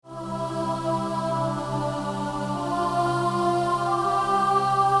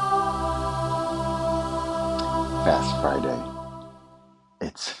Fast Friday.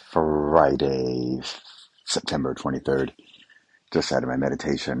 It's Friday, September 23rd. Just out of my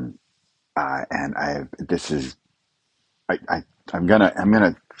meditation, and I'm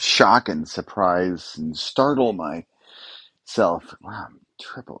gonna shock and surprise and startle myself. Wow,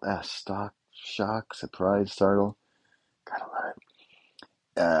 triple S, stock, shock, surprise, startle. Gotta love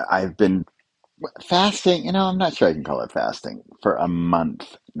it. I've been fasting. I'm not sure I can call it fasting for a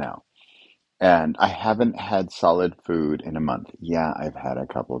month now. And I haven't had solid food in a month. Yeah, I've had a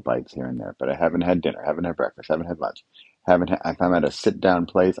couple of bites here and there, but I haven't had dinner, haven't had breakfast, haven't had lunch, haven't had, if I'm at a sit down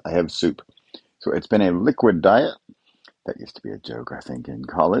place, I have soup. So it's been a liquid diet. That used to be a joke, I think, in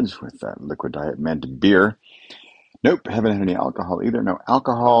college with that liquid diet meant beer. Nope, haven't had any alcohol either. No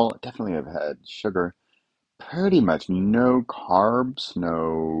alcohol. Definitely have had sugar. Pretty much no carbs,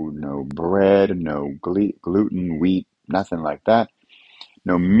 no bread, no gluten, wheat, nothing like that.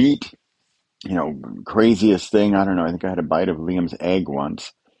 No meat. Craziest thing, I don't know. I think I had a bite of Liam's egg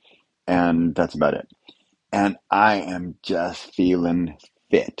once, and that's about it. And I am just feeling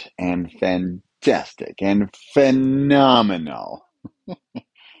fit and fantastic and phenomenal.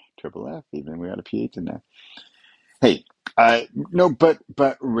 Triple F, even we got a PH in there. Hey, no, but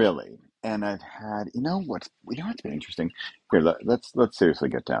really, and I've had, what's been interesting. Here, let's seriously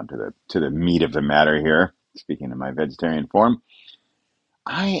get down to the meat of the matter here. Speaking of my vegetarian form,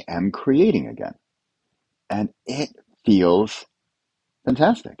 I am creating again, and it feels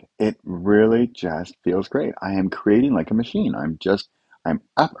fantastic. It really just feels great. I am creating like a machine. I'm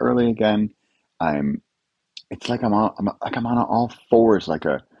up early again. I'm, it's like I'm on all fours, like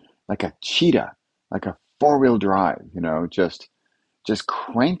a cheetah, like a four-wheel drive, just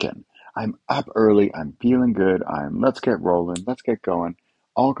cranking. I'm up early. I'm feeling good. Let's get rolling. Let's get going.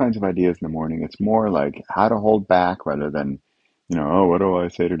 All kinds of ideas in the morning. It's more like how to hold back rather than, oh, what do I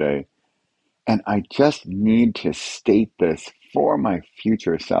say today? And I just need to state this for my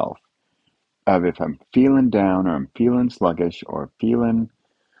future self of if I'm feeling down or I'm feeling sluggish or feeling,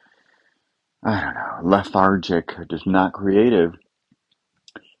 I don't know, lethargic or just not creative,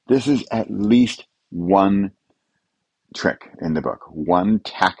 this is at least one trick in the book, one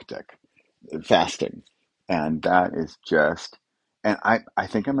tactic, fasting. And that is just, and I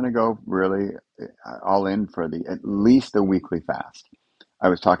think I'm going to go really all in for at least the weekly fast. I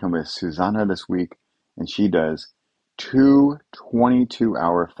was talking with Susanna this week, and she does two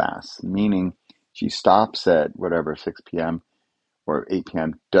 22-hour fasts, meaning she stops at whatever, 6 p.m. or 8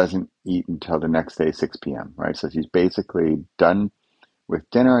 p.m., doesn't eat until the next day, 6 p.m., right? So she's basically done with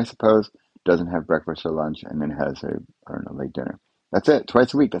dinner, I suppose, doesn't have breakfast or lunch, and then has I don't know, late dinner. That's it,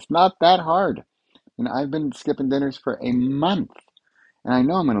 twice a week. That's not that hard. And I've been skipping dinners for a month. And I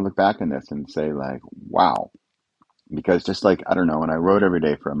know I'm going to look back on this and say, like, wow. Because just like, I don't know, when I wrote every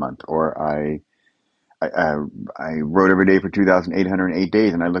day for a month, or I, I, I wrote every day for 2,808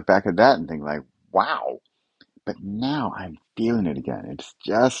 days, and I look back at that and think, like, wow. But now I'm feeling it again. It's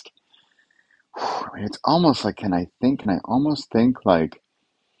just, it's almost like, can I almost think like,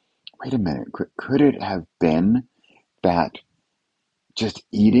 wait a minute, could it have been that just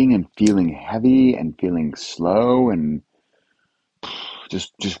eating and feeling heavy and feeling slow and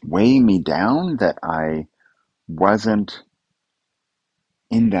just weighing me down that I wasn't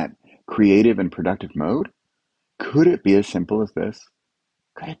in that creative and productive mode? Could it be as simple as this?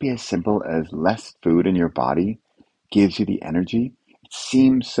 Could it be as simple as less food in your body gives you the energy? It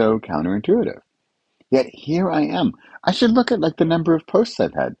seems so counterintuitive. Yet here I am. I should look at like the number of posts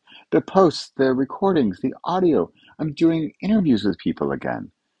I've had. The posts, the recordings, the audio. I'm doing interviews with people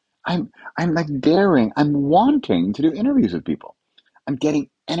again. I'm I'm like daring, I'm wanting to do interviews with people. I'm getting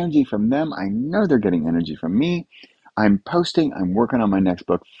energy from them. I know they're getting energy from me. I'm posting, I'm working on my next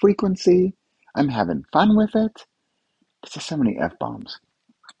book, Frequency. I'm having fun with it. There's just so many F bombs.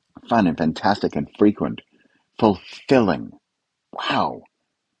 Fun and fantastic and frequent. Fulfilling. Wow.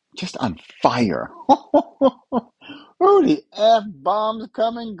 Just on fire. Oh, the F bombs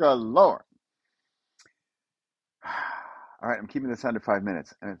coming galore. All right, I'm keeping this under 5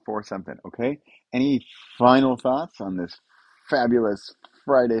 minutes and it's for something, okay? Any final thoughts on this fabulous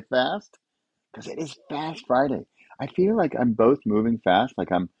Friday fast? Because it is Fast Friday. I feel like I'm both moving fast,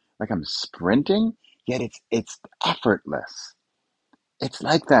 like I'm sprinting, yet it's effortless. It's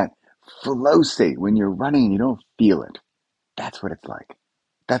like that flow state when you're running and you don't feel it. That's what it's like.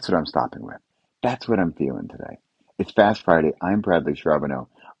 That's what I'm stopping with. That's what I'm feeling today. It's Fast Friday. I'm Bradley Charbonneau.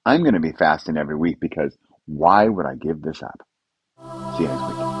 I'm going to be fasting every week because why would I give this up? See you next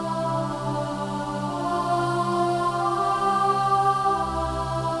week.